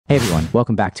Hey everyone,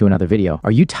 welcome back to another video.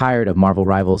 Are you tired of Marvel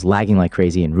Rivals lagging like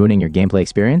crazy and ruining your gameplay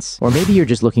experience? Or maybe you're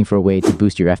just looking for a way to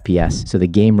boost your FPS so the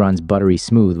game runs buttery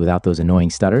smooth without those annoying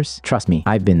stutters? Trust me,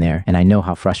 I've been there and I know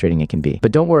how frustrating it can be.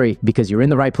 But don't worry, because you're in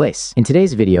the right place. In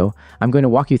today's video, I'm going to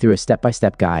walk you through a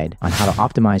step-by-step guide on how to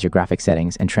optimize your graphics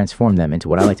settings and transform them into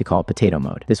what I like to call potato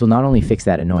mode. This will not only fix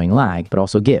that annoying lag, but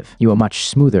also give you a much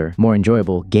smoother, more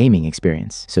enjoyable gaming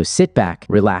experience. So sit back,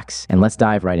 relax, and let's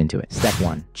dive right into it. Step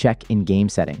 1. Check in-game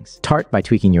settings. Start by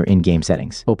tweaking your in-game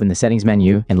settings. Open the settings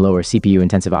menu and lower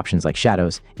CPU-intensive options like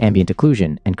shadows, ambient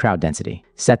occlusion, and crowd density.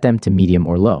 Set them to medium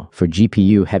or low. For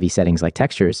GPU-heavy settings like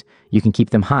textures, you can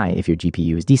keep them high if your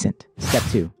GPU is decent. Step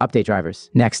 2. Update drivers.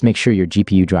 Next, make sure your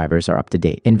GPU drivers are up to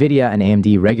date. NVIDIA and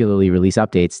AMD regularly release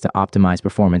updates to optimize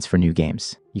performance for new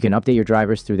games. You can update your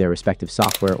drivers through their respective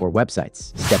software or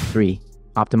websites. Step 3.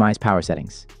 Optimize power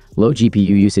settings. Low GPU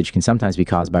usage can sometimes be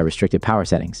caused by restricted power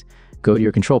settings. Go to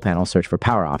your control panel, search for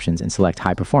power options, and select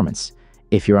high performance.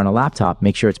 If you're on a laptop,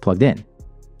 make sure it's plugged in.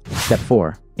 Step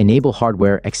 4. Enable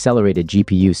hardware accelerated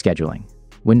GPU scheduling.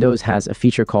 Windows has a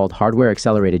feature called hardware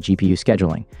accelerated GPU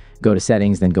scheduling. Go to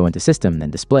settings, then go into system,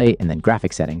 then display, and then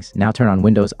graphics settings. Now turn on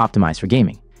Windows optimized for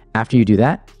gaming. After you do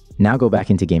that, now go back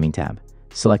into gaming tab.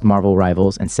 Select Marvel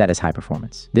Rivals and set as high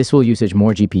performance. This will usage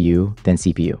more GPU than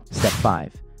CPU. Step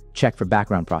 5. Check for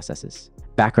background processes.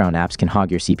 Background apps can hog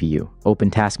your CPU.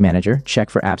 Open Task Manager, check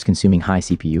for apps consuming high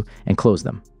CPU, and close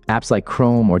them. Apps like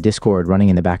Chrome or Discord running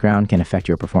in the background can affect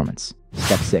your performance.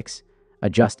 Step 6.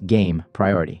 Adjust game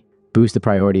priority. Boost the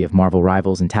priority of Marvel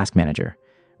Rivals in Task Manager.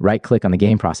 Right-click on the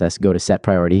game process, go to Set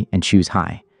Priority, and choose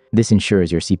High. This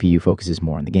ensures your CPU focuses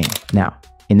more on the game. Now,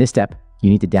 in this step, you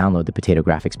need to download the Potato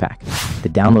Graphics Pack. The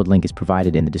download link is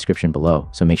provided in the description below,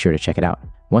 so make sure to check it out.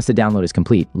 Once the download is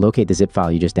complete, locate the zip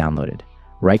file you just downloaded.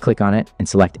 Right-click on it and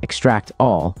select Extract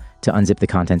All to unzip the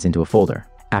contents into a folder.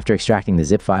 After extracting the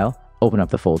zip file, open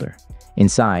up the folder.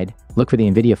 Inside, look for the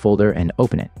NVIDIA folder and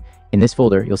open it. In this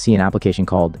folder, you'll see an application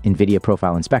called NVIDIA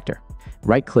Profile Inspector.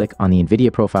 Right-click on the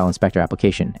NVIDIA Profile Inspector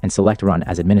application and select Run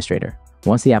as Administrator.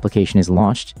 Once the application is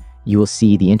launched, you will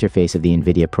see the interface of the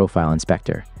NVIDIA Profile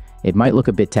Inspector. It might look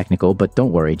a bit technical, but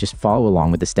don't worry, just follow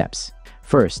along with the steps.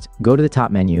 First, go to the top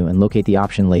menu and locate the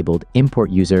option labeled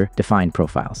Import User Defined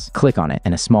Profiles. Click on it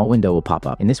and a small window will pop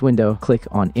up. In this window, click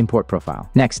on Import Profile.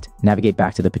 Next, navigate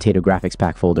back to the Potato Graphics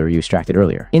Pack folder you extracted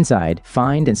earlier. Inside,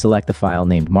 find and select the file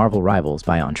named Marvel Rivals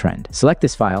by OnTrend. Select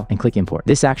this file and click Import.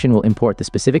 This action will import the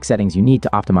specific settings you need to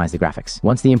optimize the graphics.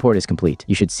 Once the import is complete,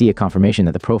 you should see a confirmation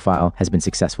that the profile has been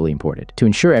successfully imported. To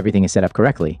ensure everything is set up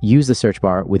correctly, use the search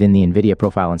bar within the NVIDIA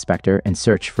Profile Inspector and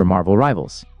search for Marvel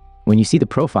Rivals. When you see the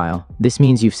profile, this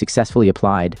means you've successfully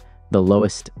applied the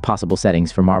lowest possible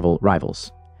settings for Marvel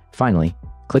Rivals. Finally,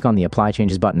 click on the Apply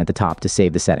Changes button at the top to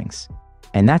save the settings.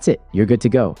 And that's it, you're good to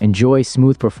go. Enjoy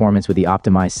smooth performance with the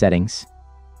optimized settings.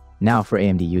 Now for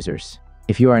AMD users.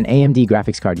 If you are an AMD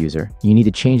graphics card user, you need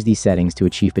to change these settings to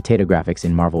achieve potato graphics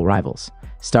in Marvel Rivals.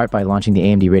 Start by launching the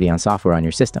AMD Radeon software on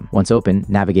your system. Once open,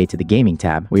 navigate to the Gaming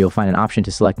tab, where you'll find an option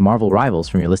to select Marvel Rivals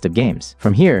from your list of games.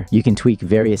 From here, you can tweak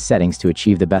various settings to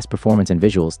achieve the best performance and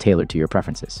visuals tailored to your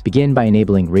preferences. Begin by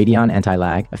enabling Radeon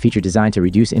Anti-Lag, a feature designed to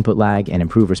reduce input lag and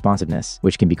improve responsiveness,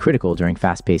 which can be critical during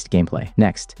fast-paced gameplay.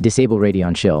 Next, disable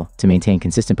Radeon Chill to maintain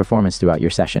consistent performance throughout your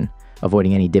session,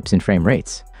 avoiding any dips in frame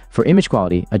rates. For image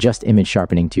quality, adjust image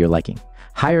sharpening to your liking.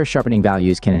 Higher sharpening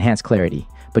values can enhance clarity,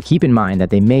 but keep in mind that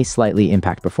they may slightly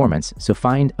impact performance, so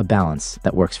find a balance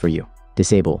that works for you.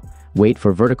 Disable. Wait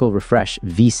for vertical refresh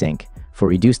VSync for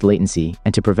reduced latency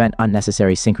and to prevent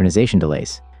unnecessary synchronization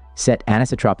delays. Set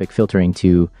anisotropic filtering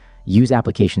to use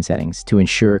application settings to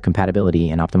ensure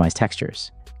compatibility and optimize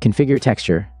textures. Configure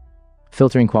texture,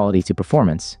 filtering quality to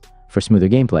performance for smoother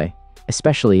gameplay,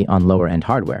 especially on lower-end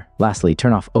hardware. Lastly,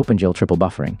 turn off OpenGL triple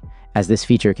buffering, as this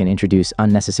feature can introduce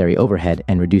unnecessary overhead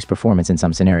and reduce performance in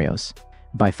some scenarios.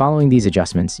 By following these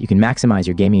adjustments, you can maximize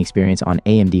your gaming experience on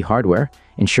AMD hardware,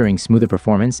 ensuring smoother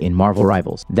performance in Marvel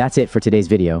Rivals. That's it for today's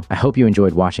video. I hope you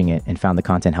enjoyed watching it and found the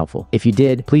content helpful. If you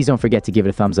did, please don't forget to give it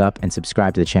a thumbs up and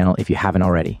subscribe to the channel if you haven't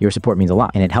already. Your support means a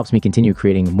lot, and it helps me continue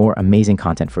creating more amazing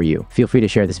content for you. Feel free to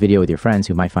share this video with your friends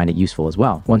who might find it useful as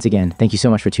well. Once again, thank you so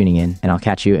much for tuning in, and I'll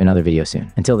catch you in another video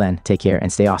soon. Until then, take care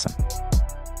and stay awesome.